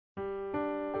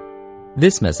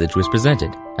This message was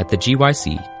presented at the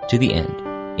GYC To The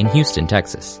End in Houston,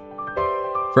 Texas.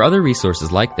 For other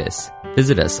resources like this,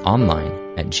 visit us online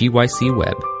at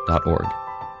gycweb.org.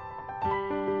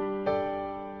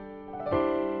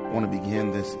 I want to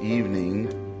begin this evening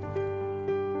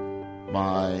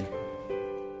by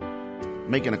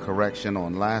making a correction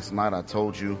on last night. I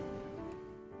told you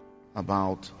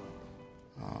about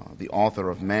the author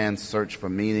of Man's Search for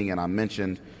Meaning, and I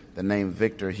mentioned the name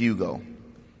Victor Hugo.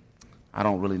 I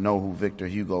don't really know who Victor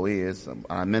Hugo is.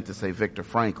 I meant to say Viktor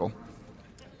Frankl.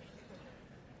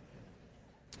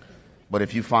 But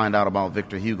if you find out about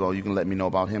Victor Hugo, you can let me know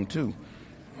about him too.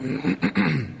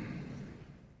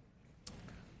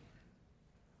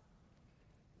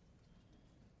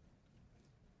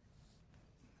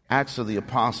 Acts of the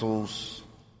Apostles,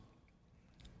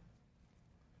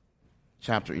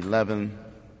 chapter 11,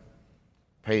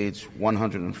 page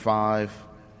 105,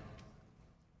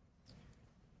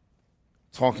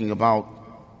 talking about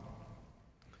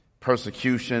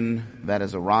persecution that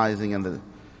is arising and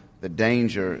the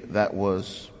danger that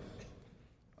was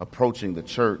approaching the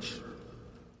church.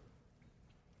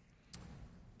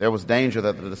 There was danger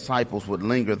that the disciples would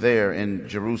linger there in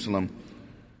Jerusalem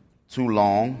too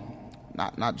long.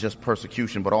 Not just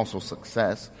persecution, but also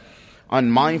success.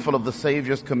 Unmindful of the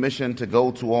Savior's commission to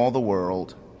go to all the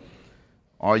world.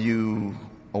 Are you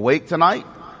awake tonight?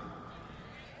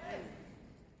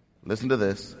 Listen to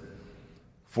this.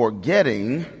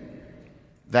 Forgetting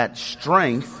that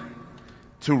strength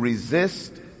to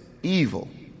resist evil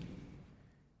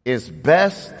is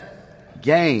best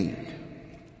gained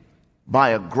by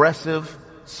aggressive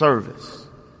service.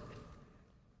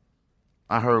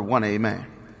 I heard one amen.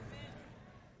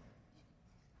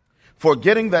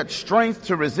 Forgetting that strength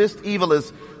to resist evil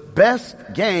is best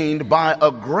gained by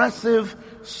aggressive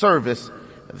service,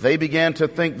 they began to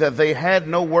think that they had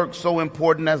no work so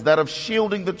important as that of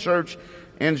shielding the church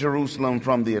in Jerusalem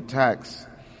from the attacks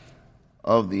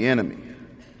of the enemy.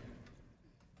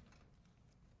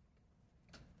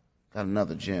 Got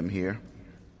another gem here.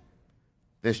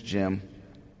 This gem,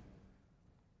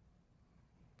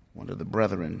 one of the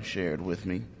brethren shared with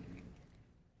me.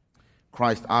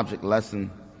 Christ Object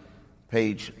Lesson,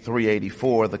 page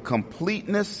 384, the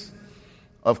completeness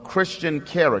of Christian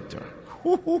character.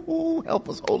 Help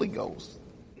us, Holy Ghost.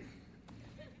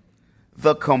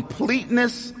 The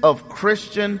completeness of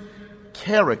Christian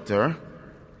character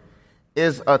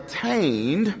is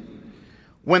attained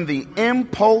when the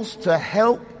impulse to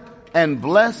help and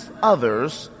bless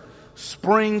others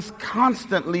springs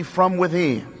constantly from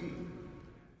within.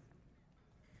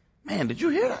 Man, did you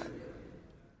hear that?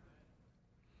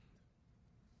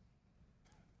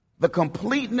 The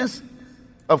completeness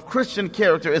of Christian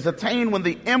character is attained when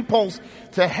the impulse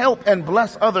to help and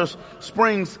bless others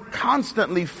springs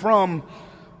constantly from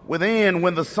within,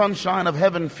 when the sunshine of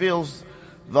heaven fills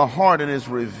the heart and is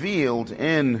revealed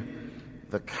in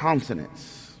the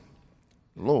countenance.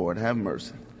 Lord, have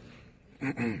mercy.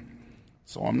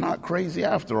 So I'm not crazy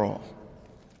after all.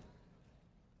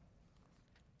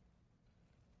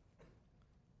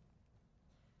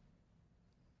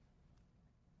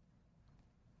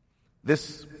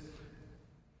 This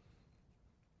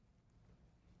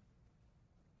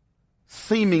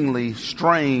seemingly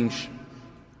strange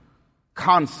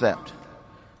concept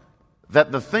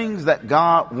that the things that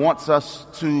God wants us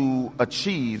to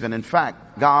achieve, and in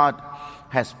fact, God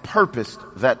has purposed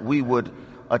that we would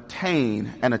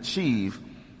attain and achieve,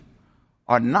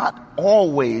 are not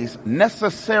always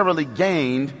necessarily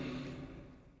gained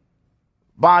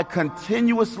by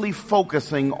continuously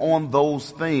focusing on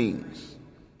those things.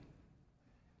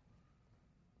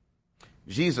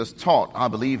 Jesus taught, I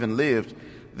believe, and lived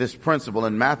this principle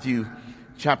in Matthew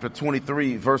chapter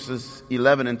 23, verses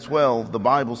 11 and 12. The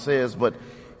Bible says, "But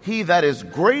he that is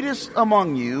greatest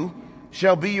among you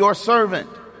shall be your servant.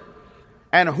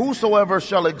 And whosoever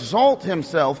shall exalt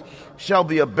himself shall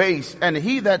be abased, and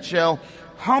he that shall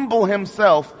humble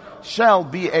himself shall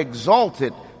be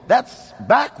exalted." That's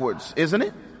backwards, isn't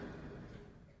it?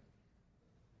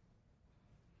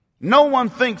 No one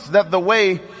thinks that the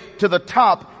way to the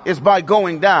top is by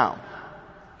going down.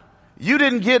 You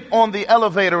didn't get on the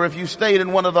elevator if you stayed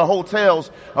in one of the hotels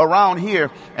around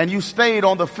here and you stayed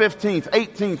on the 15th,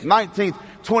 18th, 19th,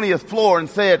 20th floor and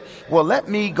said, well, let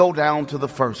me go down to the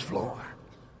first floor.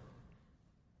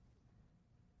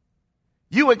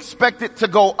 You expect it to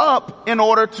go up in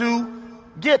order to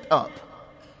get up.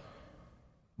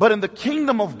 But in the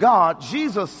kingdom of God,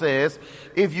 Jesus says,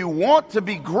 if you want to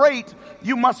be great,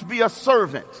 you must be a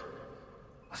servant,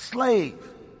 a slave.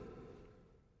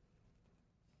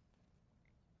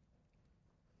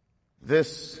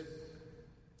 This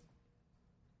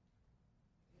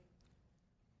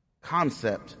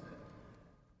concept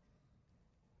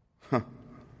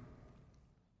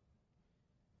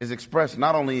is expressed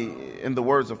not only in the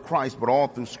words of Christ, but all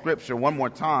through Scripture. One more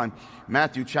time,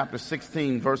 Matthew chapter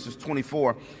 16, verses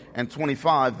 24 and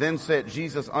 25. Then said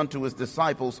Jesus unto his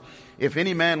disciples, if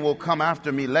any man will come after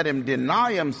me, let him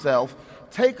deny himself,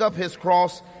 take up his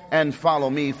cross, and follow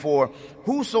me. For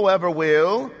whosoever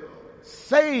will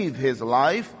save his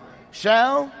life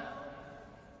shall,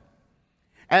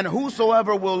 and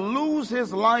whosoever will lose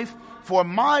his life for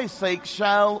my sake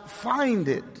shall find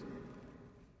it.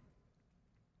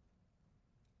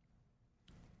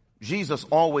 Jesus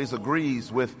always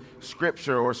agrees with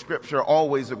Scripture, or Scripture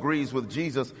always agrees with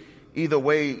Jesus, either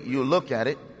way you look at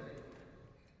it.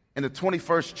 In the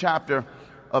 21st chapter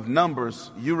of Numbers,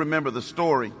 you remember the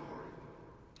story.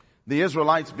 The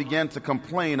Israelites began to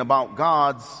complain about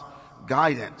God's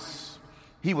guidance.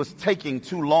 He was taking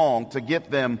too long to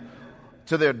get them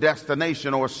to their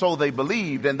destination, or so they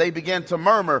believed, and they began to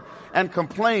murmur and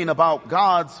complain about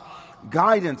God's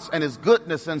guidance and his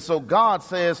goodness. And so God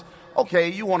says, okay,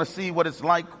 you want to see what it's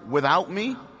like without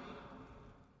me?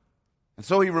 And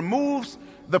so he removes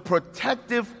the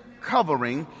protective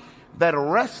covering that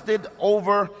rested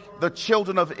over the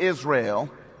children of Israel,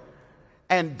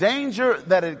 and danger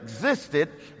that existed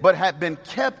but had been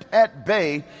kept at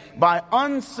bay by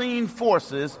unseen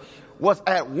forces was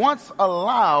at once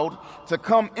allowed to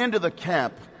come into the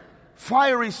camp.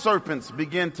 Fiery serpents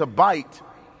began to bite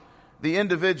the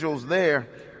individuals there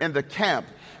in the camp.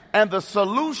 And the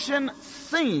solution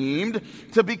seemed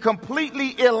to be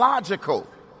completely illogical.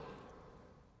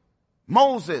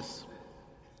 Moses,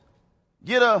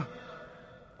 get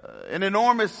an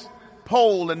enormous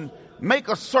pole and make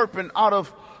a serpent out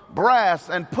of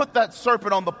brass and put that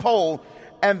serpent on the pole,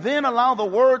 and then allow the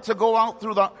word to go out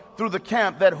through the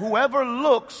camp that whoever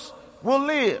looks will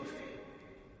live.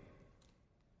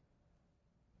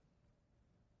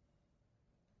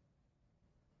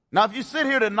 Now, if you sit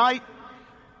here tonight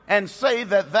and say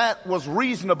that that was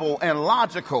reasonable and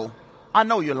logical, I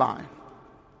know you're lying.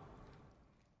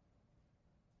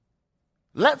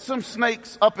 Let some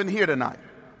snakes up in here tonight.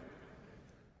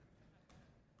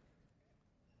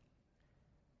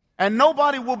 And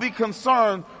nobody will be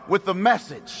concerned with the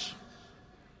message.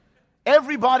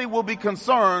 Everybody will be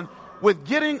concerned with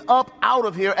getting up out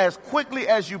of here as quickly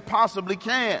as you possibly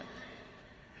can.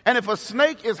 And if a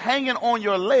snake is hanging on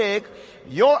your leg,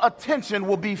 your attention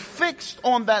will be fixed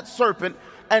on that serpent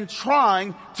and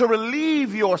trying to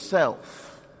relieve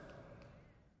yourself.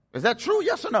 Is that true?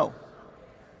 Yes or no?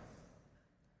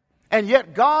 And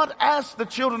yet God asked the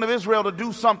children of Israel to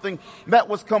do something that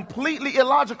was completely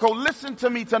illogical. Listen to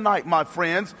me tonight, my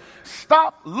friends.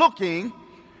 Stop looking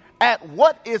at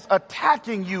what is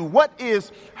attacking you, what is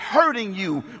hurting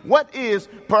you, what is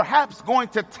perhaps going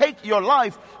to take your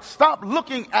life. Stop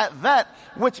looking at that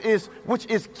which is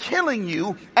killing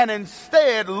you, and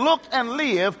instead look and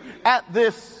live at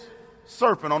this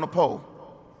serpent on the pole.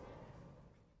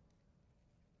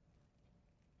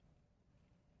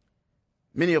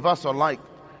 Many of us are like,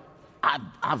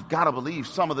 I've got to believe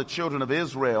some of the children of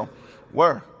Israel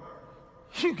were.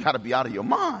 You got to be out of your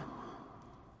mind.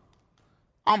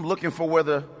 I'm looking for where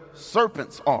the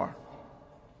serpents are.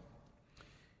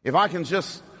 If I can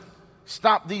just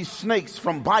stop these snakes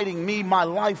from biting me, my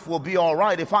life will be all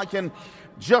right. If I can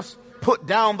just put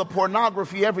down the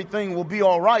pornography, everything will be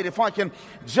all right. If I can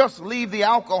just leave the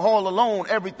alcohol alone,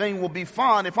 everything will be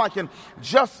fine. If I can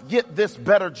just get this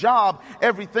better job,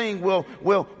 everything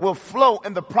will flow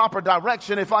in the proper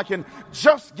direction. If I can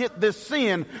just get this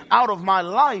sin out of my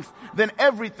life, then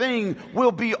everything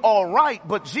will be all right.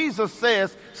 But Jesus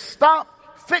says, stop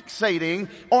fixating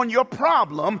on your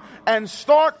problem and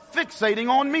start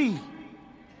fixating on me.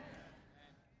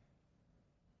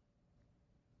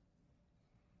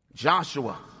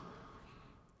 Joshua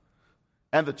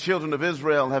and the children of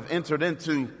Israel have entered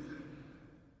into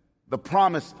the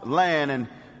promised land, and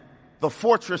the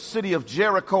fortress city of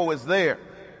Jericho is there.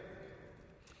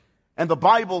 And the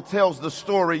Bible tells the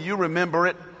story, you remember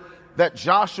it, that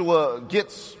Joshua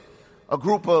gets a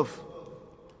group of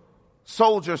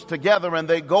soldiers together and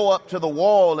they go up to the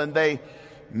wall and they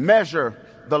measure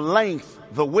the length,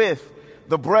 the width,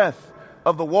 the breadth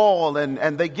of the wall,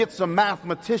 and they get some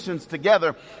mathematicians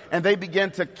together and they begin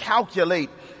to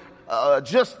calculate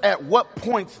just at what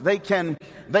points they can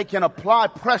apply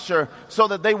pressure so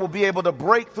that they will be able to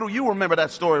break through. You remember that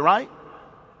story, right?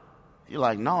 You're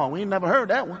like, no, we ain't never heard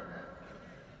that one.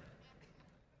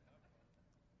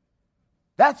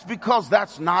 That's because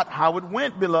that's not how it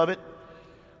went, beloved.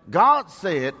 God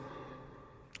said,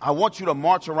 I want you to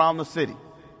march around the city.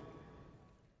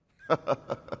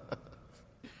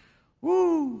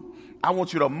 Woo. I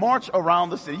want you to march around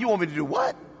the city. You want me to do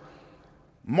what?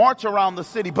 March around the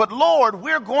city. But Lord,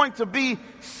 we're going to be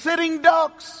sitting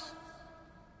ducks.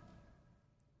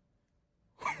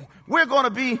 We're going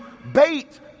to be bait,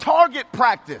 target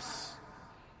practice.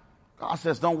 God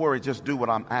says, don't worry, just do what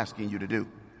I'm asking you to do.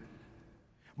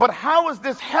 But how is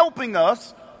this helping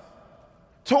us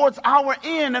towards our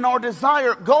end and our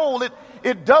desired goal?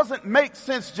 It doesn't make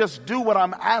sense just do what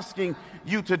I'm asking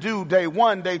you to do day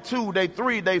 1, day 2, day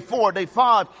 3, day 4, day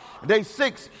 5, day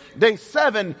 6, day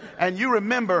 7. And you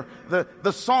remember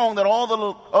the song that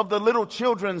all of the little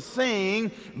children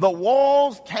sing, the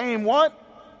walls came what?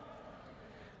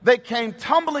 They came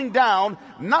tumbling down,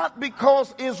 not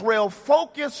because Israel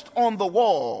focused on the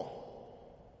wall,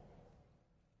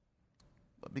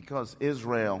 but because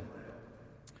Israel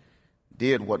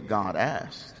did what God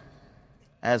asked,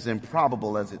 as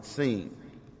improbable as it seemed.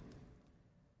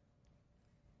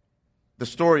 The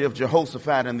story of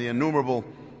Jehoshaphat and the innumerable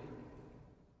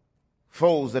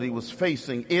foes that he was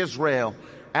facing, Israel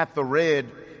at the Red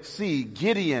Sea,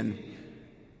 Gideon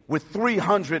with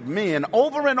 300 men,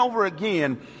 over and over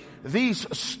again, these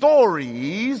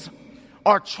stories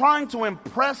are trying to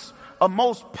impress a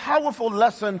most powerful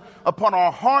lesson upon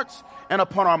our hearts and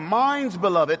upon our minds,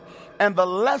 beloved. And the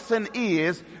lesson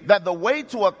is that the way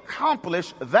to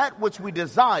accomplish that which we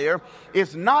desire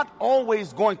is not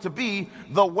always going to be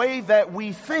the way that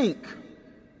we think.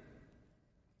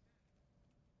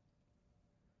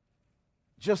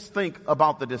 Just think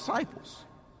about the disciples.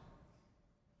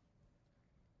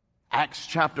 Acts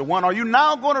chapter 1, are you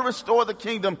now going to restore the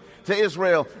kingdom to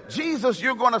Israel? Jesus,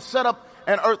 you're going to set up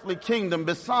an earthly kingdom.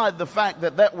 Beside the fact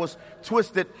that that was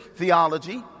twisted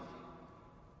theology,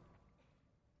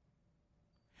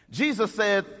 Jesus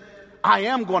said, I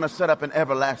am going to set up an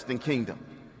everlasting kingdom.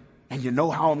 And you know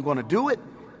how I'm going to do it?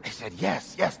 They said,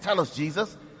 yes, tell us,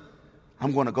 Jesus.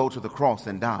 I'm going to go to the cross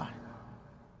and die.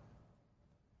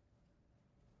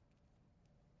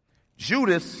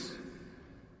 Judas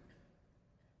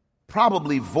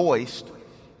probably voiced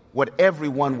what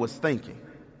everyone was thinking.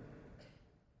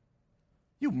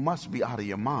 You must be out of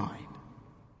your mind.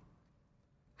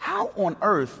 How on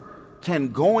earth can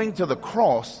going to the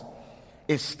cross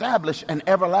establish an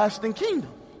everlasting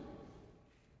kingdom?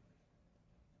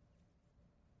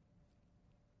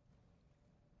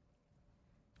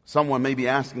 Someone may be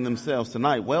asking themselves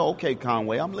tonight, well, okay,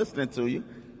 Conway, I'm listening to you.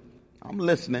 I'm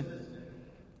listening.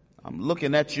 I'm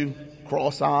looking at you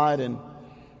cross-eyed, and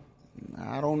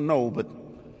I don't know, but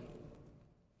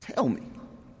tell me,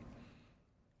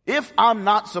 if I'm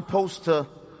not supposed to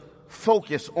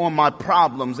focus on my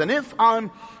problems, and if I'm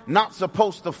not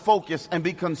supposed to focus and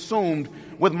be consumed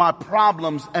with my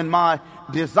problems and my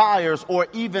desires or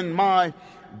even my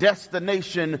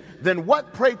destination, then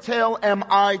what, pray tell, am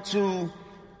I to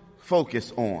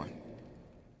focus on?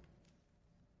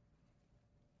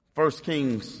 1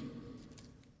 Kings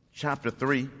chapter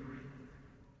 3.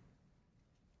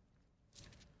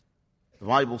 The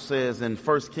Bible says in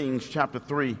 1 Kings chapter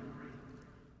 3,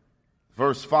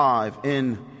 verse 5,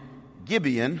 in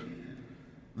Gibeon,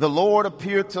 the Lord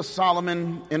appeared to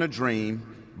Solomon in a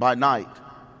dream by night.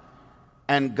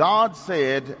 And God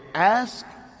said, ask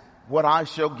what I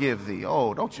shall give thee.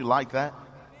 Oh, don't you like that?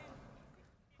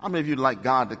 How many of you would like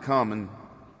God to come and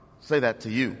say that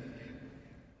to you?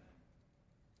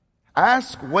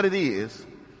 Ask what it is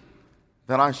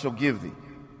that I shall give thee.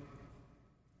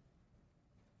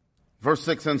 Verse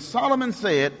 6, and Solomon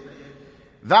said,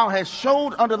 thou hast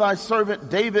showed unto thy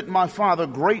servant David my father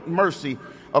great mercy,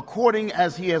 according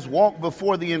as he has walked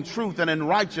before thee in truth and in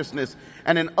righteousness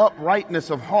and in uprightness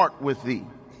of heart with thee.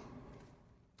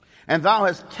 And thou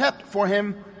hast kept for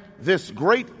him this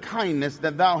great kindness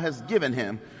that thou hast given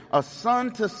him, a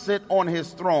son to sit on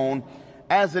his throne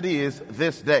as it is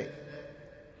this day.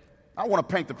 I want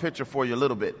to paint the picture for you a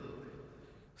little bit.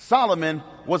 Solomon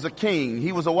was a king.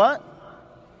 He was a what?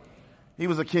 He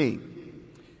was a king.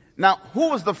 Now, who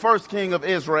was the first king of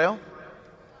Israel?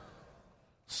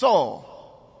 Saul.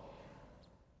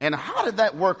 And how did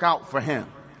that work out for him?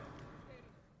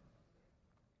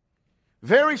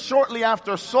 Very shortly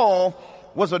after Saul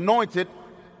was anointed,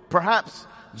 perhaps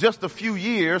just a few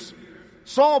years,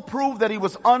 Saul proved that he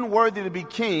was unworthy to be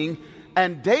king,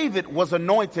 and David was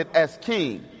anointed as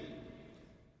king.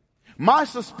 My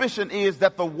suspicion is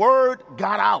that the word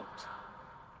got out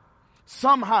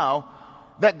somehow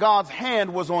that God's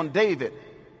hand was on David.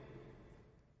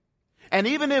 And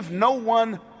even if no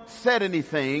one said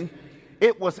anything,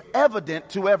 it was evident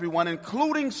to everyone,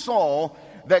 including Saul,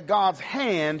 that God's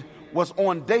hand was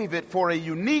on David for a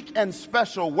unique and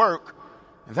special work.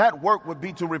 That work would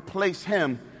be to replace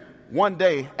him one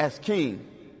day as king.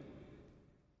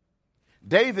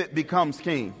 David becomes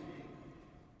king.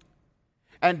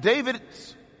 And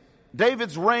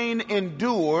David's reign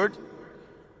endured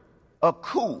a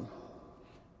coup.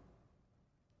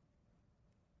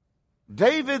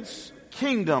 David's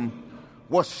kingdom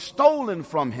was stolen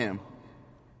from him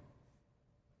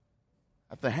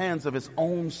at the hands of his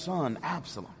own son,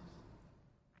 Absalom.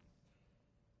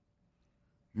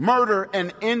 Murder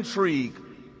and intrigue.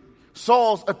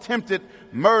 Saul's attempted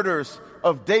murders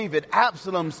of David.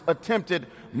 Absalom's attempted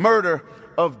murder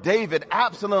of David.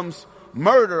 Absalom's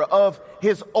murder of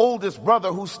his oldest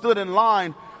brother who stood in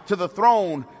line to the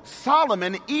throne.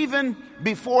 Solomon, even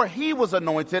before he was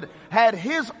anointed, had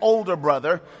his older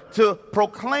brother to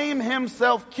proclaim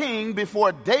himself king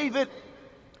before David,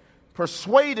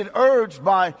 urged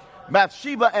by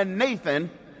Bathsheba and Nathan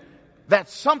that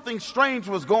something strange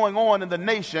was going on in the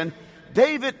nation.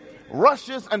 David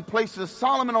rushes and places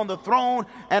Solomon on the throne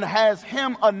and has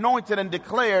him anointed and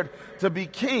declared to be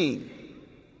king.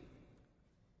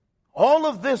 All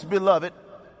of this, beloved,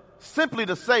 simply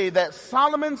to say that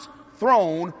Solomon's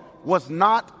throne was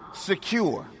not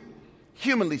secure,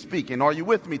 humanly speaking. Are you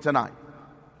with me tonight?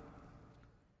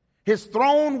 His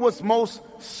throne was most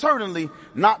certainly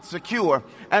not secure.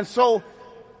 And so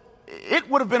it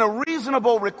would have been a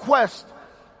reasonable request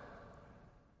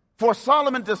for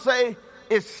Solomon to say,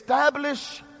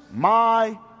 establish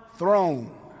my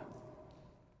throne.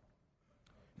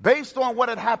 Based on what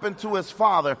had happened to his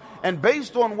father and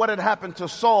based on what had happened to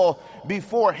Saul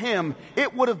before him,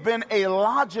 it would have been a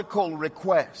logical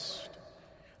request.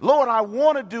 Lord, I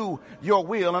want to do your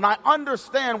will, and I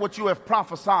understand what you have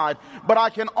prophesied, but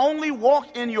I can only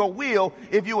walk in your will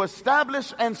if you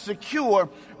establish and secure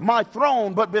my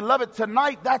throne. But beloved,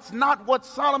 tonight, that's not what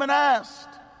Solomon asked.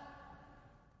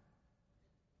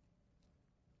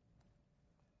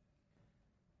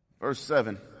 Verse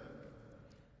 7.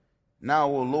 Now,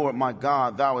 O Lord my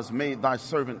God, thou hast made thy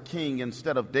servant king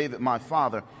instead of David my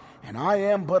father, and I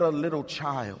am but a little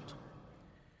child.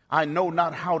 I know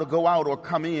not how to go out or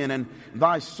come in, and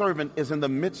thy servant is in the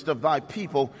midst of thy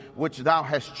people, which thou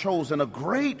hast chosen, a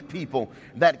great people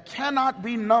that cannot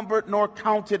be numbered nor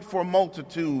counted for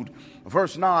multitude.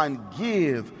 Verse 9,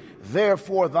 give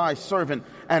therefore thy servant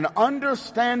an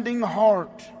understanding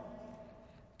heart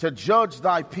to judge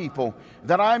thy people,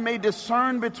 that I may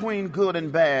discern between good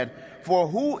and bad. For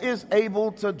who is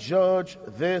able to judge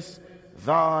this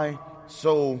thy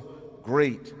so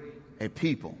great a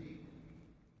people?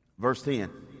 Verse 10,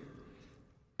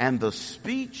 and the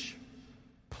speech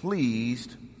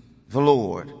pleased the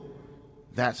Lord,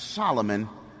 that Solomon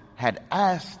had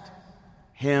asked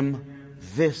him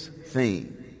this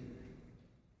thing.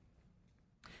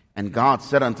 And God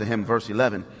said unto him, verse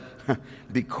 11,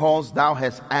 because thou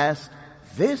hast asked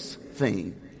this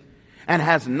thing, and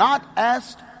hast not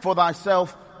asked for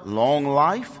thyself long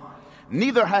life,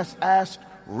 neither hast asked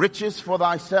riches for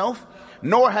thyself,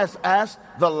 nor hast asked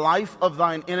the life of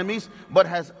thine enemies, but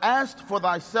hast asked for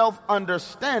thyself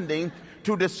understanding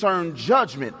to discern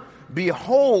judgment.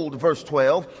 Behold, verse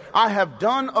 12, I have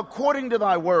done according to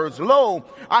thy words. Lo,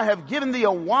 I have given thee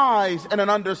a wise and an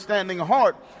understanding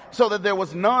heart, so that there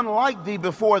was none like thee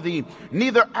before thee,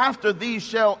 neither after thee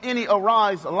shall any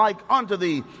arise like unto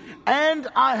thee. And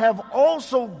I have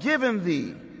also given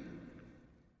thee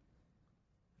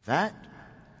that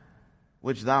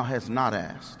which thou hast not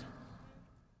asked,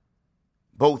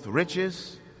 both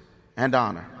riches and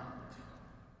honor,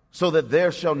 so that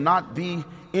there shall not be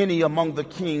any among the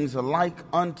kings like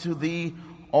unto thee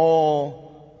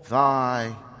all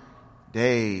thy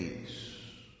days.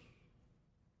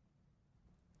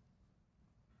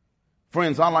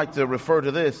 Friends, I like to refer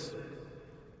to this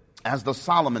as the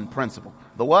Solomon principle.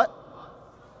 The what?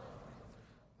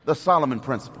 The Solomon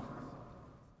principle.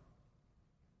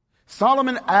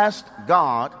 Solomon asked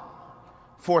God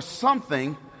for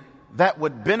something that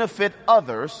would benefit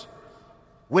others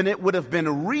when it would have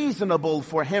been reasonable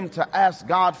for him to ask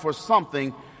God for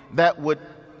something that would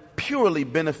purely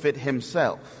benefit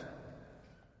himself.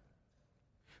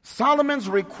 Solomon's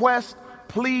request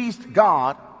pleased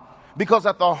God because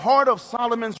at the heart of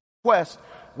Solomon's request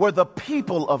were the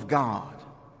people of God.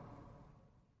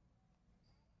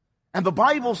 And the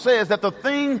Bible says that the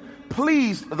thing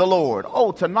pleased the Lord.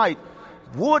 Oh, tonight,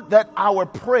 would that our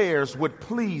prayers would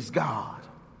please God.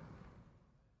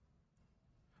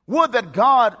 Would that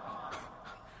God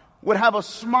would have a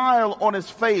smile on his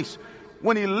face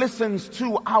when he listens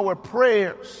to our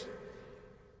prayers.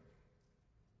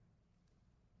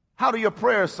 How do your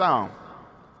prayers sound?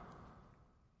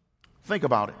 Think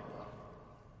about it.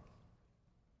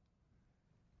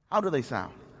 How do they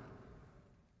sound?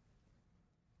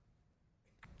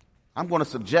 I'm going to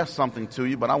suggest something to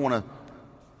you, but I want to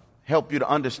help you to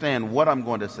understand what I'm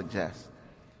going to suggest.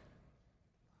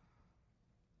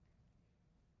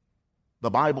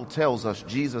 The Bible tells us,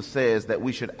 Jesus says that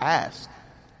we should ask.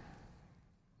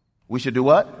 We should do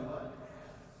what?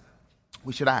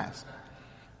 We should ask.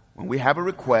 When we have a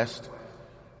request,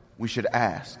 we should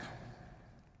ask.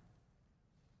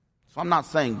 So I'm not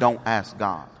saying don't ask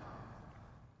God.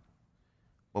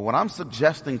 But what I'm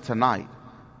suggesting tonight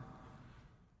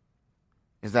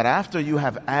is that after you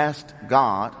have asked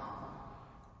God,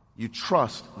 you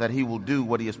trust that He will do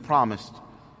what He has promised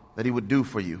that He would do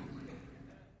for you.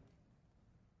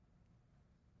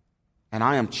 And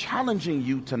I am challenging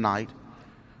you tonight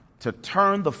to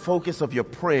turn the focus of your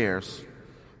prayers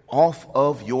off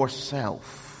of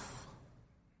yourself.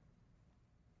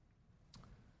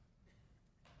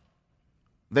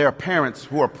 There are parents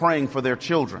who are praying for their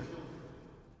children.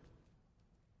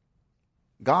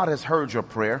 God has heard your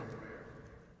prayer.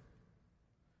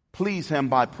 Please Him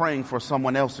by praying for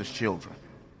someone else's children.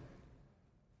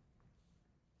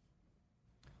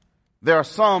 There are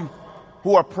some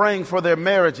who are praying for their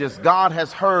marriages. God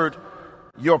has heard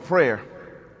your prayer.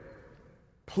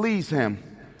 Please Him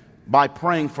by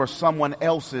praying for someone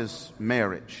else's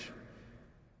marriage.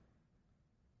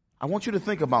 I want you to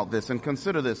think about this and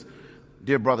consider this,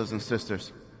 dear brothers and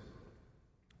sisters.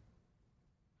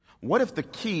 What if the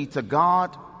key to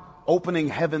God opening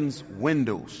heaven's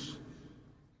windows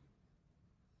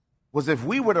was if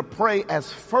we were to pray as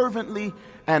fervently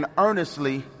and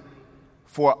earnestly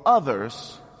for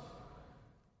others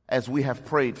as we have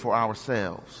prayed for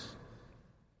ourselves?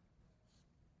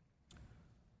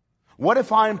 What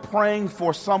if I'm praying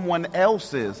for someone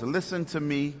else's, listen to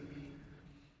me,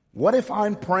 what if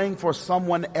I'm praying for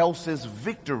someone else's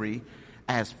victory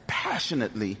as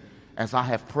passionately as I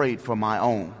have prayed for my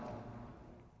own?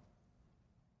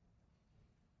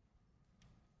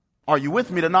 Are you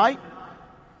with me tonight?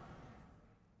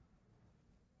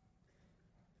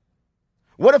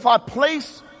 What if I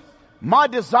place my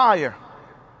desire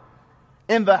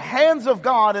in the hands of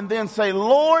God and then say,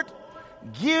 Lord,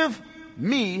 give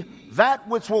me that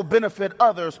which will benefit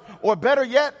others, or better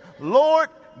yet, Lord,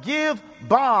 give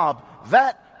Bob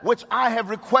that which I have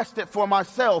requested for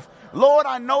myself. Lord,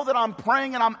 I know that I'm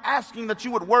praying and I'm asking that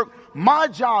you would work my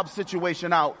job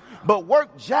situation out, but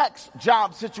work Jack's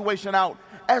job situation out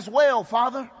as well,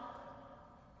 Father.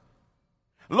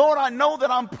 Lord, I know that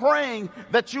I'm praying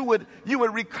that you would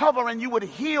recover and you would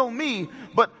heal me,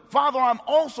 but Father, I'm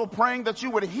also praying that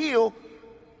you would heal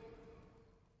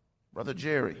Brother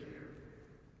Jerry.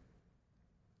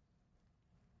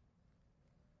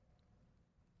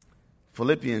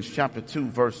 Philippians chapter 2,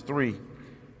 verse 3.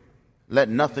 Let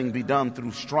nothing be done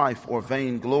through strife or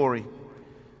vain glory,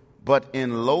 but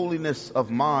in lowliness of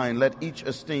mind let each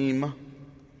esteem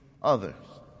others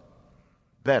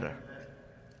better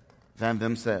than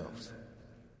themselves.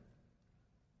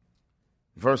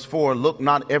 Verse 4, look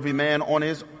not every man on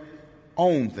his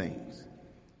own things,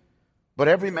 but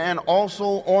every man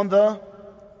also on the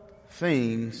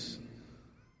things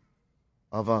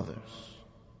of others.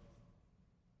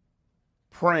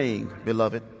 Praying,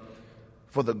 beloved,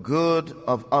 for the good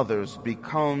of others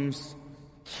becomes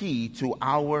key to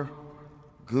our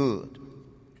good.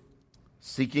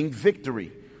 Seeking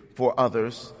victory for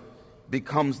others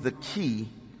becomes the key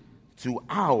to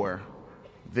our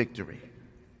victory.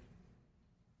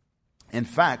 In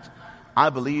fact, I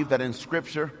believe that in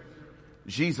Scripture,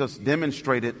 Jesus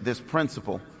demonstrated this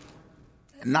principle,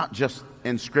 not just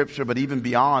in Scripture, but even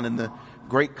beyond in the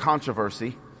great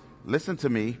controversy. Listen to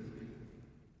me.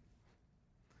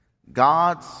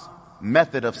 God's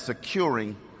method of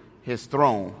securing his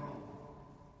throne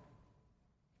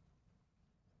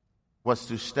was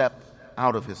to step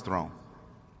out of his throne.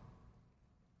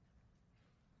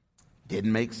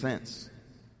 Didn't make sense.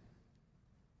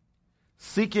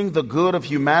 Seeking the good of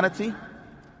humanity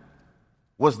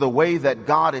was the way that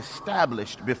God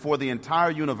established before the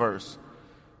entire universe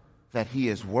that he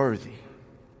is worthy.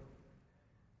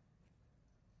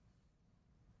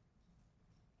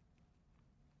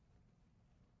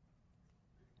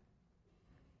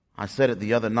 I said it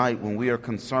the other night, when we are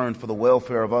concerned for the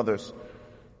welfare of others,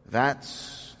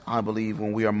 that's, I believe,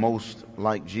 when we are most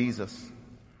like Jesus.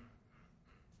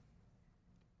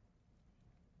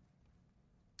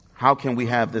 How can we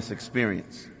have this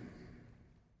experience?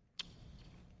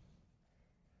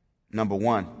 Number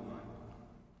one,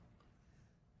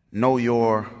 know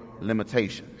your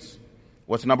limitations.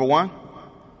 What's number one?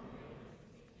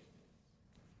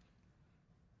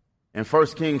 In 1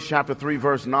 Kings chapter 3,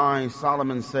 verse 9,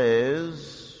 Solomon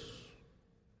says,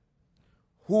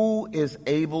 who is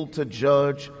able to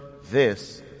judge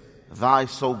this, thy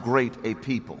so great a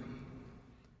people?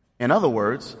 In other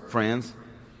words, friends,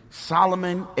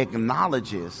 Solomon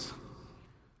acknowledges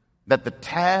that the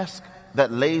task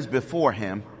that lays before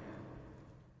him,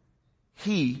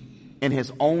 he, in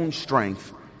his own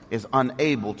strength, is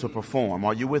unable to perform.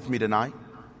 Are you with me tonight?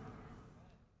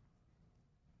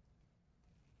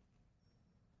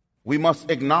 We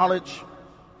must acknowledge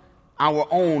our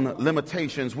own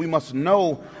limitations. We must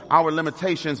know our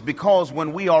limitations, because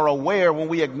when we are aware, when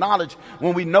we acknowledge,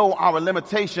 when we know our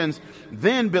limitations,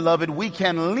 then, beloved, we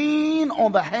can lean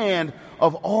on the hand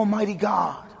of Almighty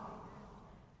God.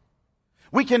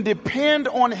 We can depend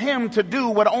on Him to do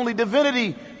what only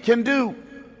divinity can do.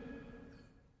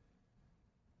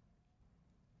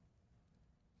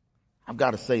 I've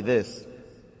got to say this,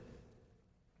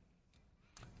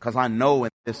 because I know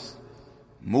in this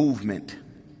movement,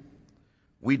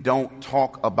 we don't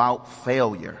talk about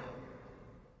failure.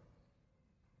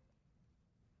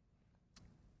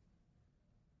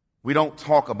 We don't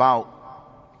talk about,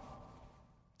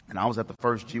 and I was at the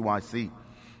first GYC,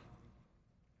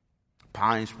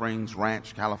 Pine Springs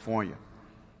Ranch, California.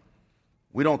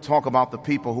 We don't talk about the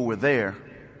people who were there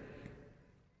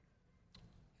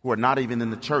who are not even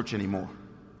in the church anymore.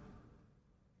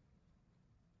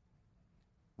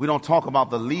 We don't talk about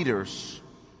the leaders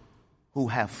who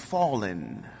have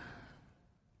fallen.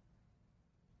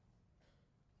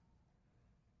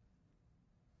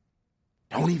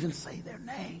 Don't even say their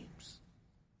names,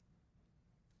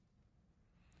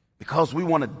 because we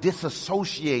want to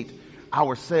disassociate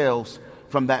ourselves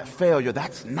from that failure.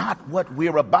 That's not what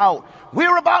we're about.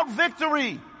 We're about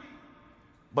victory,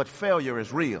 but failure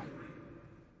is real.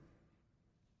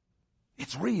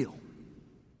 It's real.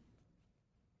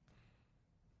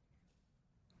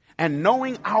 And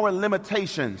knowing our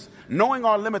limitations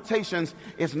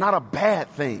is not a bad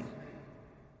thing.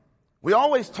 We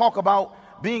always talk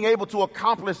about being able to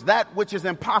accomplish that which is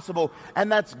impossible,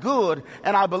 and that's good,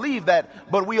 and I believe that,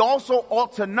 but we also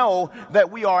ought to know that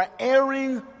we are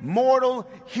erring, mortal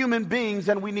human beings,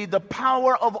 and we need the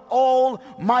power of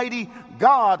Almighty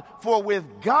God, for with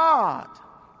God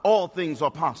all things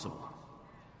are possible.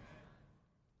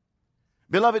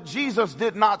 Beloved, Jesus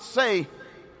did not say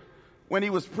when he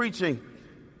was preaching,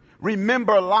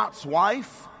 remember Lot's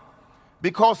wife,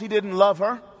 because he didn't love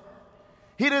her.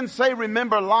 He didn't say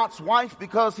remember Lot's wife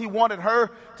because he wanted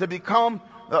her to become,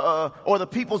 or the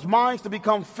people's minds to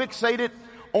become fixated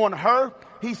on her.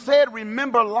 He said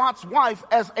remember Lot's wife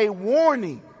as a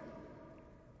warning.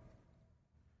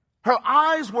 Her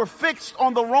eyes were fixed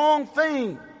on the wrong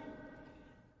thing.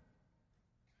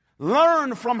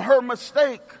 Learn from her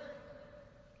mistake.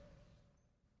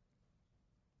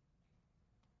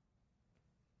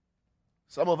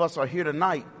 Some of us are here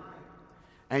tonight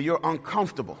and you're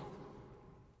uncomfortable.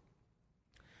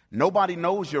 Nobody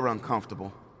knows you're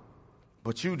uncomfortable,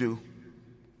 but you do.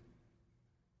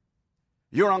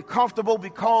 You're uncomfortable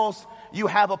because you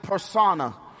have a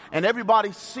persona, and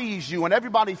everybody sees you, and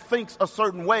everybody thinks a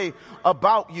certain way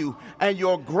about you. And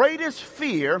your greatest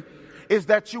fear is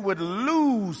that you would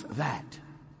lose that.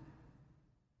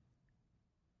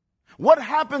 What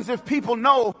happens if people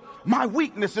know my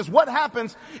weaknesses? What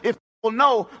happens if people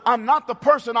know I'm not the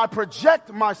person I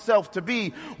project myself to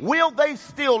be? Will they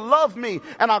still love me?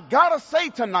 And I've got to say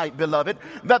tonight, beloved,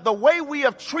 that the way we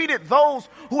have treated those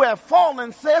who have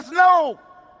fallen says no.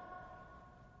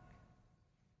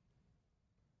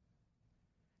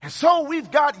 And so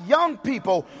we've got young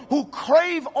people who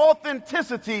crave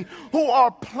authenticity, who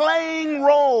are playing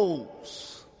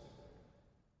roles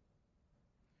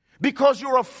because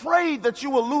you're afraid that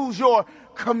you will lose your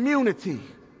community.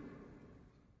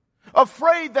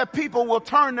 Afraid that people will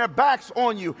turn their backs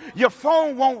on you. Your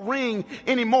phone won't ring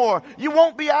anymore. You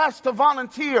won't be asked to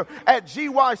volunteer at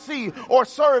GYC or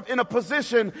serve in a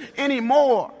position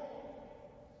anymore.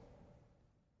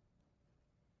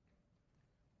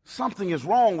 Something is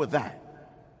wrong with that.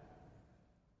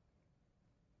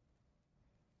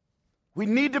 We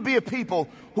need to be a people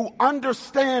who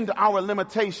understand our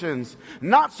limitations,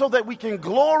 not so that we can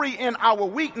glory in our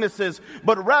weaknesses,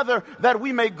 but rather that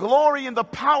we may glory in the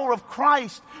power of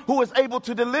Christ, who is able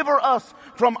to deliver us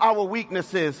from our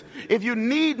weaknesses. If you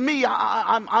need me,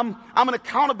 I'm an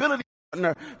accountability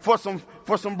partner for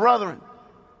some brethren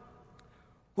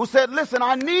who said, listen,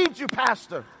 I need you,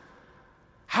 Pastor.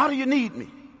 How do you need me?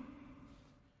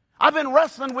 I've been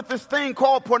wrestling with this thing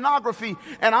called pornography,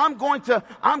 and I'm going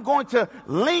to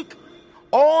link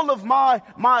all of my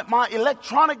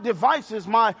electronic devices,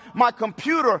 my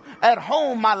computer at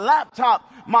home, my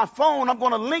laptop, my phone. I'm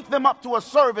going to link them up to a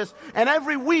service, and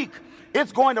every week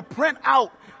it's going to print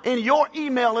out in your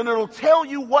email, and it'll tell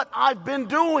you what I've been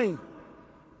doing.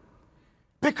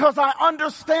 because I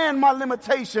understand my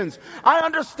limitations. I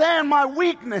understand my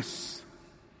weakness.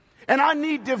 And I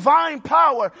need divine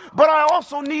power, but I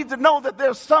also need to know that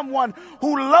there's someone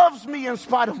who loves me in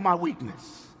spite of my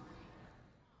weakness.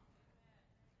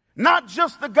 Not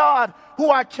just the God who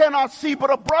I cannot see, but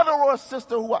a brother or a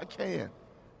sister who I can.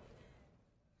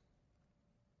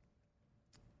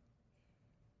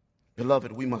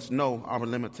 Beloved, we must know our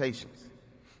limitations.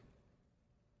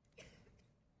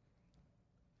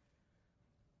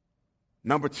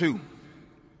 Number 2,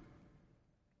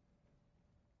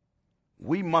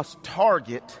 we must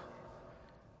target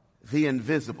the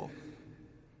invisible.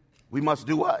 We must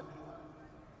do what?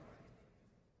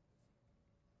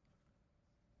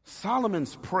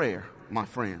 Solomon's prayer, my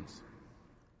friends,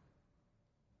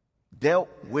 dealt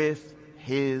with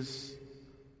his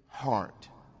heart.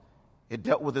 It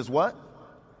dealt with his what?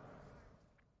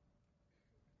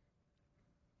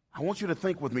 I want you to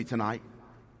think with me tonight.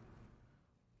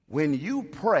 When you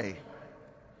pray,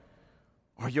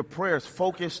 are your prayers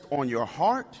focused on your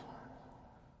heart?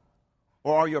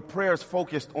 Or are your prayers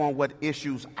focused on what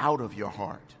issues out of your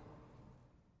heart?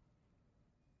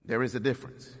 There is a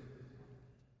difference.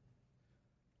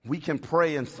 We can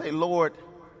pray and say, Lord,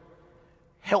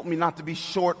 help me not to be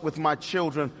short with my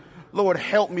children. Lord,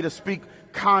 help me to speak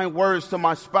kind words to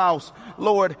my spouse.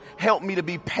 Lord, help me to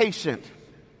be patient.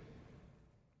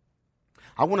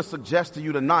 I want to suggest to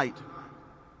you tonight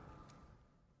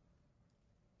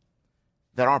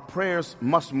that our prayers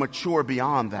must mature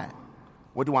beyond that.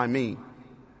 What do I mean?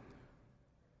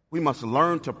 We must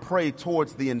learn to pray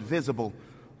towards the invisible.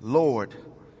 Lord,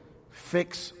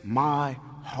 fix my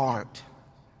heart.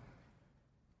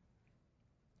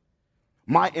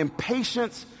 My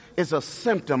impatience is a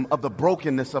symptom of the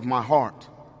brokenness of my heart.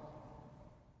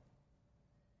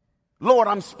 Lord,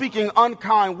 I'm speaking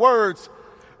unkind words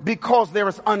because there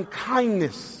is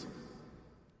unkindness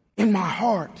in my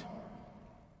heart.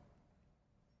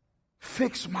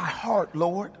 Fix my heart,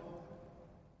 Lord.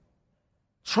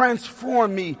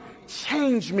 Transform me,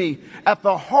 change me at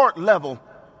the heart level.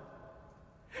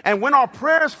 And when our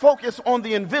prayers focus on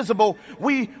the invisible,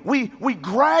 we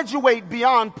graduate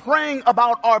beyond praying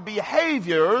about our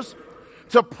behaviors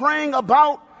to praying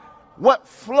about what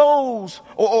flows,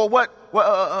 or we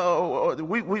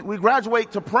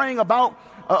graduate to praying about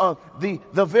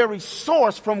the very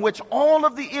source from which all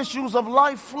of the issues of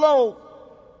life flow.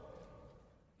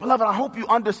 Beloved, I hope you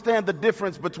understand the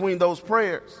difference between those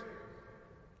prayers.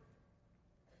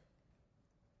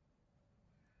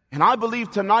 And I believe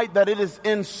tonight that it is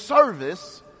in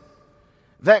service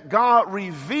that God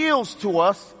reveals to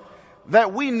us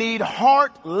that we need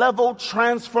heart level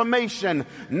transformation,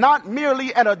 not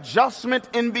merely an adjustment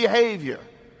in behavior.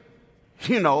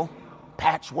 You know,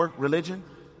 patchwork religion.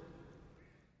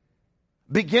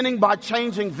 Beginning by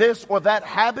changing this or that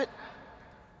habit.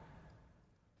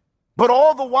 But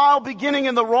all the while beginning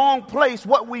in the wrong place.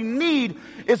 What we need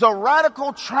is a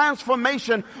radical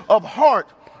transformation of heart.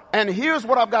 And here's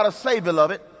what I've got to say,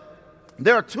 beloved.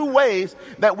 There are 2 ways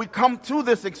that we come to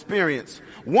this experience.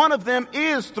 One of them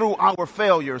is through our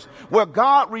failures, where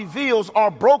God reveals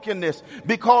our brokenness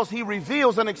because he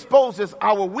reveals and exposes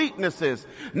our weaknesses.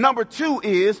 Number 2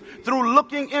 is through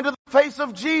looking into the face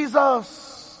of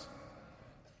Jesus.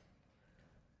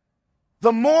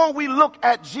 The more we look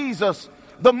at Jesus,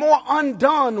 the more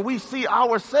undone we see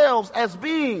ourselves as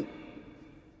being.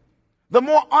 The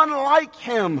more unlike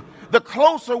him, the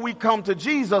closer we come to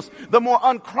Jesus, the more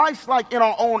unchristlike in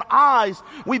our own eyes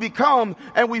we become,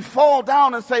 and we fall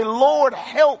down and say, Lord,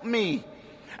 help me.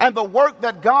 And the work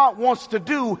that God wants to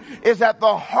do is at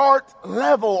the heart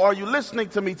level. Are you listening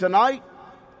to me tonight?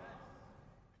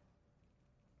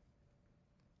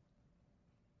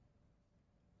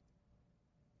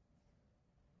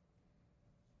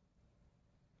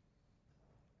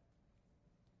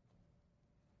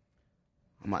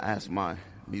 I'm going to ask my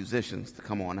musicians to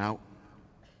come on out.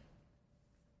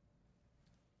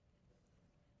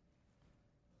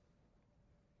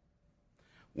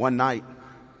 One night,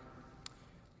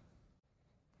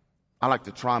 I like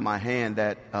to try my hand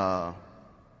at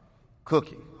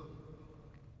cooking.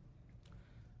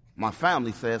 My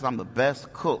family says I'm the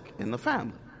best cook in the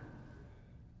family.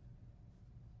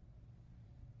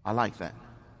 I like that.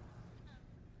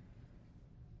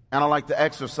 And I like to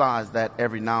exercise that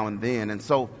every now and then. And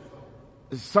so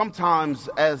sometimes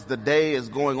as the day is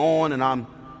going on and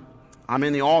I'm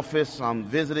in the office, I'm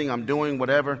visiting, I'm doing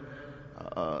whatever,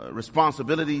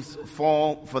 responsibilities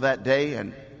fall for that day,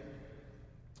 and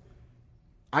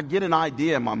I get an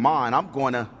idea in my mind. I'm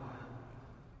going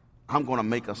to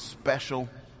make a special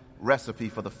recipe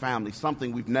for the family,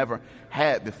 something we've never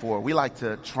had before. We like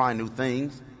to try new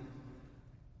things.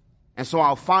 And so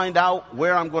I'll find out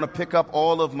where I'm going to pick up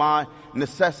all of my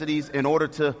necessities in order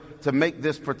to make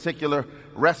this particular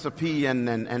recipe.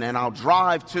 And I'll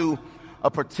drive to a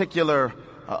particular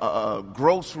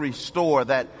grocery store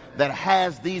that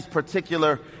has these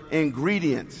particular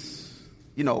ingredients.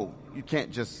 You know, you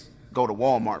can't just go to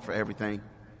Walmart for everything.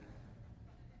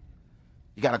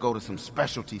 You got to go to some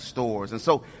specialty stores. And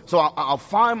so I'll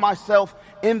find myself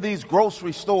in these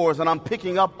grocery stores, and I'm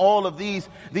picking up all of these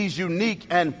unique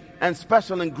and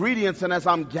special ingredients. And as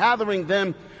I'm gathering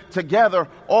them together,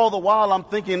 all the while I'm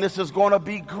thinking this is going to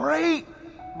be great.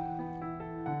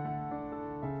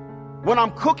 When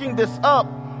I'm cooking this up,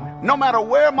 no matter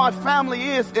where my family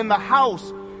is in the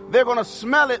house, they're going to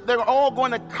smell it. They're all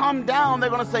going to come down. They're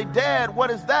going to say, "Dad,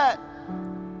 what is that?"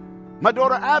 My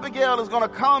daughter Abigail is going to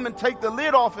come and take the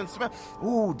lid off and smell.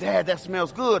 "Ooh, Dad, that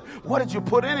smells good. What did you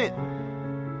put in it?"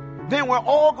 Then we're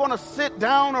all going to sit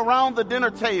down around the dinner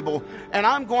table, and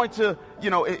I'm going to,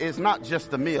 it's not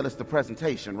just the meal, it's the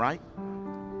presentation, right?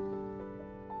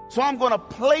 So I'm going to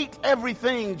plate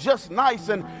everything just nice,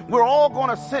 and we're all going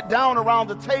to sit down around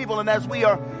the table, and as we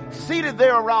are seated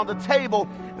there around the table,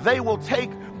 they will take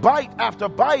bite after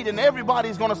bite, and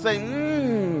everybody's going to say,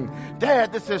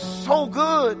 "Dad, this is so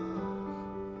good.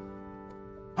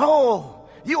 Oh,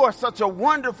 you are such a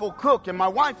wonderful cook." And my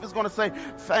wife is going to say,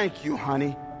 "Thank you,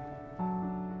 honey.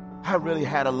 I really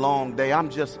had a long day.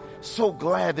 I'm just so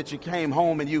glad that you came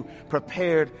home and you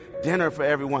prepared dinner for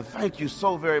everyone. Thank you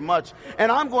so very much."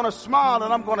 And I'm going to smile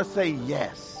and I'm going to say,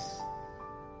 "Yes."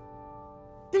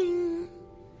 Ding.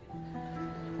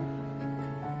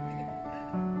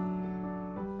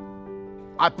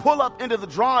 I pull up into the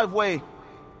driveway.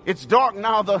 It's dark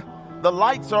now. The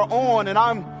lights are on, and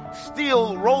I'm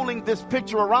still rolling this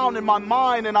picture around in my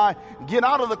mind, and I get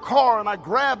out of the car and I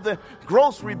grab the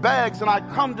grocery bags and I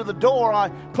come to the door. I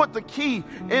put the key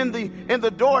in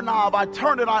the doorknob. I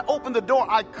turn it. I open the door.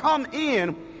 I come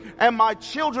in, and my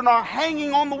children are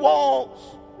hanging on the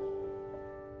walls.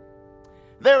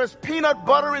 There is peanut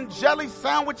butter and jelly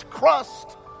sandwich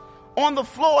crust on the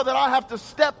floor that I have to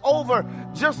step over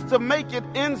just to make it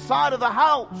inside of the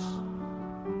house.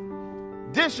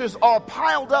 Dishes are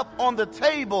piled up on the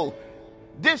table.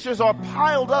 Dishes are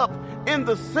piled up in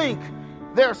the sink.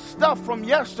 There's stuff from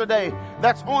yesterday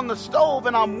that's on the stove,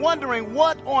 and I'm wondering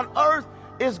what on earth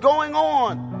is going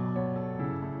on.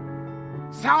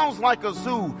 Sounds like a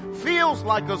zoo. Feels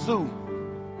like a zoo.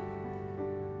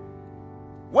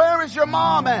 Where is your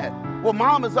mom at? Well,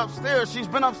 Mom is upstairs. She's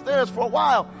been upstairs for a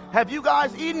while. Have you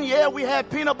guys eaten? Yeah, we had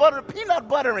peanut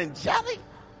butter and jelly.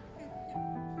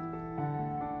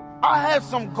 I had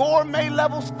some gourmet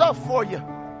level stuff for you,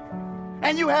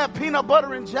 and you had peanut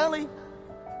butter and jelly.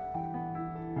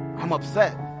 I'm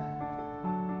upset.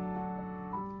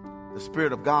 The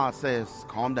Spirit of God says,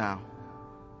 "Calm down.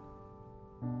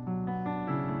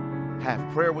 Have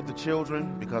prayer with the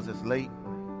children because it's late.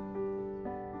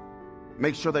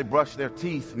 Make sure they brush their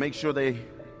teeth. Make sure they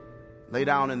lay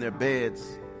down in their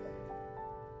beds.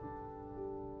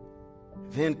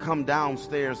 Then come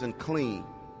downstairs and clean.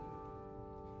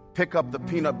 Pick up the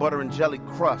peanut butter and jelly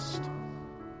crust.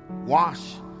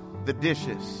 Wash the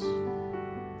dishes."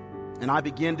 And I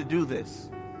begin to do this.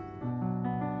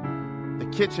 The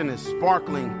kitchen is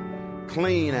sparkling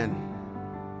clean, and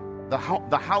the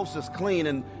house is clean,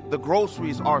 and the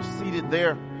groceries are seated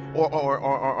there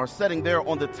or setting there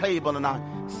on the table. And I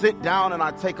sit down and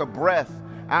I take a breath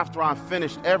after I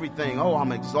finished everything. Oh,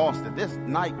 I'm exhausted. This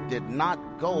night did not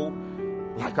go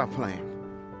like I planned.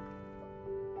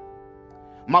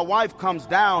 My wife comes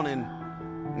down, and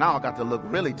now I got to look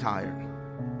really tired.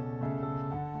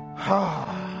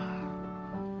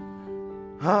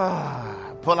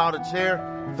 Pull out a chair,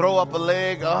 throw up a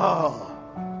leg.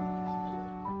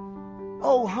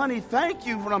 Oh, honey, thank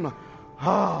you.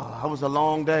 That was a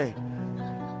long day.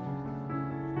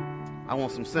 I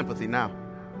want some sympathy now.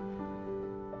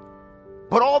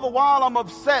 But all the while I'm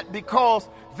upset because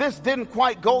this didn't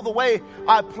quite go the way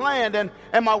I planned. And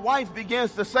my wife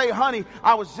begins to say, "Honey,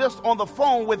 I was just on the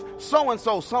phone with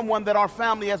so-and-so, someone that our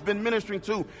family has been ministering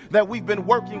to, that we've been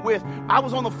working with. I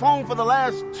was on the phone for the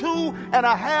last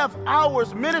 2.5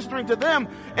 hours ministering to them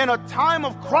in a time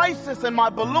of crisis, and my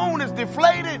balloon is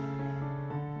deflated."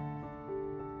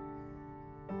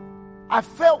 I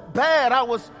felt bad. I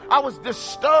was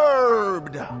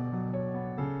disturbed.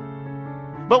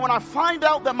 But when I find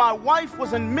out that my wife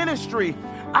was in ministry,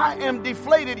 I am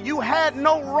deflated. You had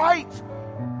no right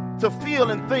to feel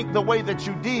and think the way that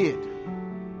you did.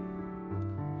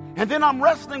 And then I'm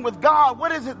wrestling with God.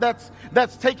 What is it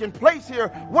that's taking place here?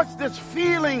 What's this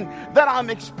feeling that I'm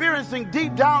experiencing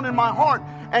deep down in my heart?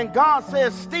 And God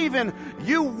says, Stephen,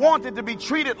 you wanted to be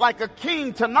treated like a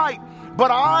king tonight,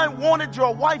 but I wanted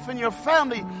your wife and your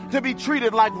family to be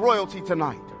treated like royalty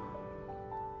tonight.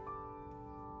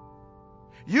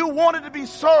 You wanted to be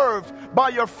served by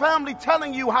your family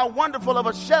telling you how wonderful of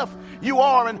a chef you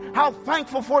are and how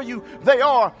thankful for you they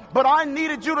are. But I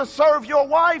needed you to serve your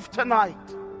wife tonight.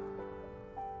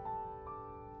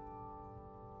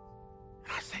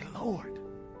 And I say, Lord,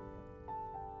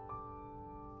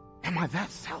 am I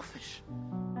that selfish?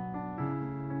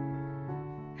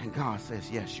 And God says,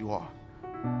 yes, you are.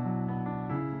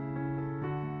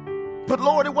 But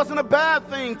Lord, it wasn't a bad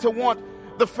thing to want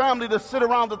the family to sit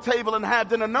around the table and have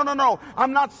dinner. No.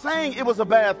 I'm not saying it was a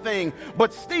bad thing.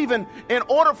 But Stephen, in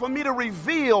order for me to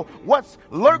reveal what's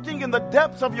lurking in the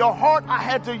depths of your heart, I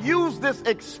had to use this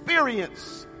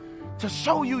experience to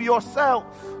show you yourself.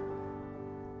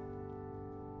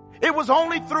 It was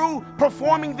only through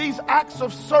performing these acts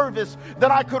of service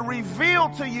that I could reveal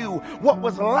to you what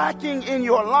was lacking in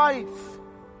your life,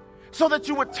 so that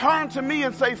you would turn to me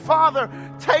and say, Father,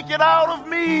 take it out of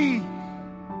me.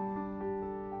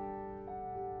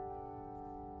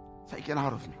 Take it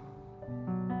out of me.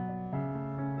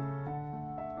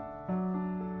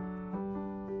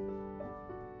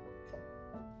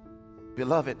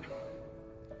 Beloved,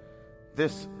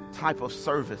 this type of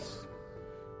service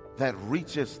that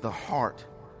reaches the heart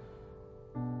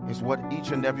is what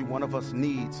each and every one of us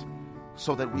needs,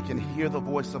 so that we can hear the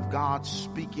voice of God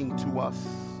speaking to us.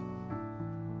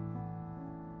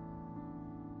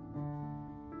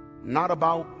 Not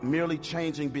about merely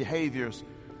changing behaviors,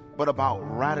 but about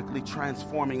radically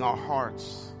transforming our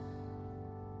hearts.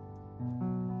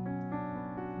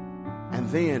 And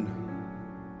then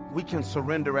we can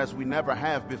surrender as we never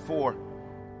have before.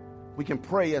 We can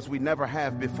pray as we never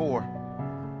have before.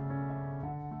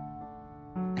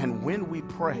 And when we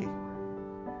pray,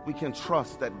 we can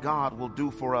trust that God will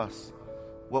do for us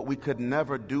what we could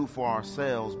never do for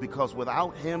ourselves, because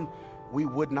without Him, we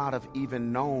would not have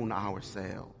even known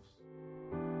ourselves.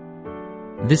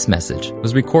 This message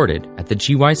was recorded at the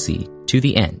GYC To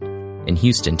The End in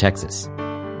Houston, Texas.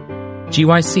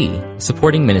 GYC, a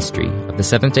supporting ministry of the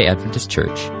Seventh-day Adventist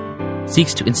Church,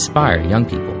 seeks to inspire young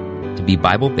people to be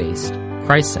Bible-based,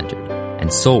 Christ-centered,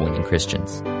 and soul-winning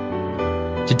Christians.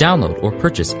 To download or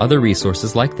purchase other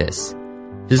resources like this,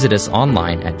 visit us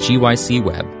online at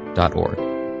gycweb.org.